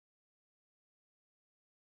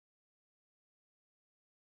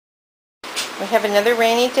We have another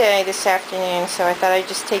rainy day this afternoon, so I thought I'd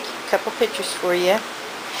just take a couple pictures for you.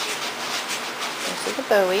 This is the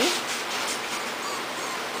Bowie.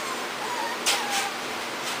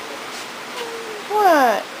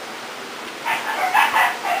 What?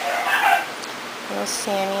 Little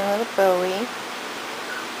Sammy and little Bowie.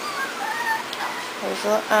 There's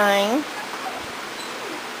little Ein.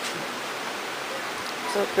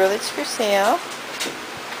 There's a little girl that's for sale.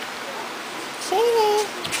 Sammy.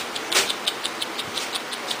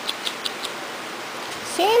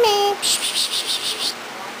 Sammy.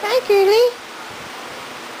 Hi, girlie.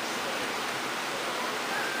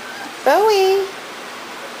 Bowie.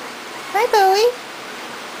 Hi, Bowie.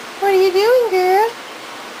 What are you doing, girl?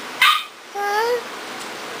 Huh?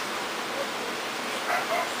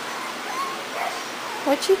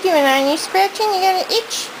 What you doing? Are you scratching? You got an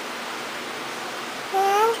itch?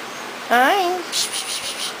 Huh? Ein.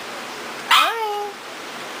 Ein.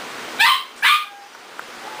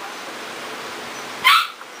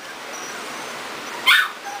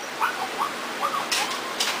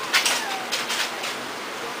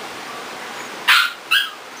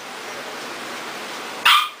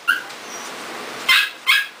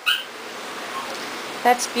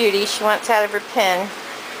 That's Beauty. She wants out of her pen.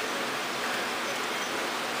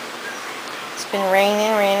 It's been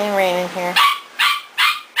raining, raining, raining here.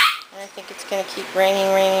 And I think it's going to keep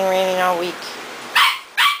raining, raining, raining all week.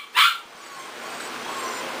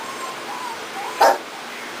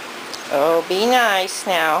 Oh, be nice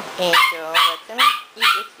now, Angel. Let them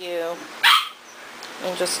eat with you.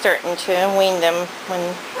 Angel's starting to wean them.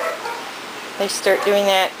 When they start doing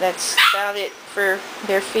that, that's about it for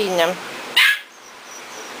their feeding them.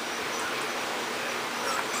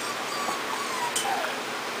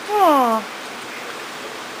 Oh,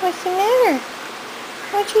 what's the matter?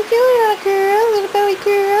 What you doing, little girl? Little Bowie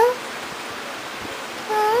girl?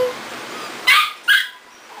 Huh?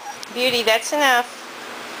 Beauty, that's enough.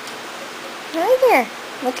 Hi there.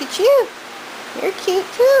 Look at you. You're cute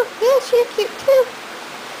too. Yes, you're cute too.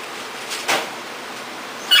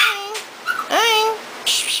 Hi. Hi.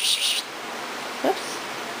 Oops.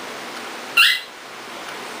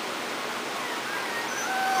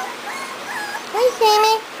 Hi,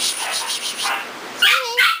 Sammy.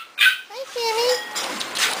 Sammy. Hi, Sammy.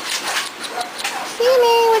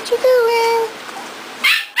 Sammy, what you doing?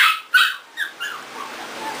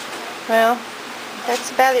 Well, that's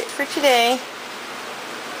about it for today.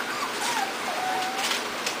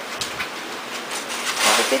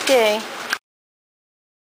 Have a good day.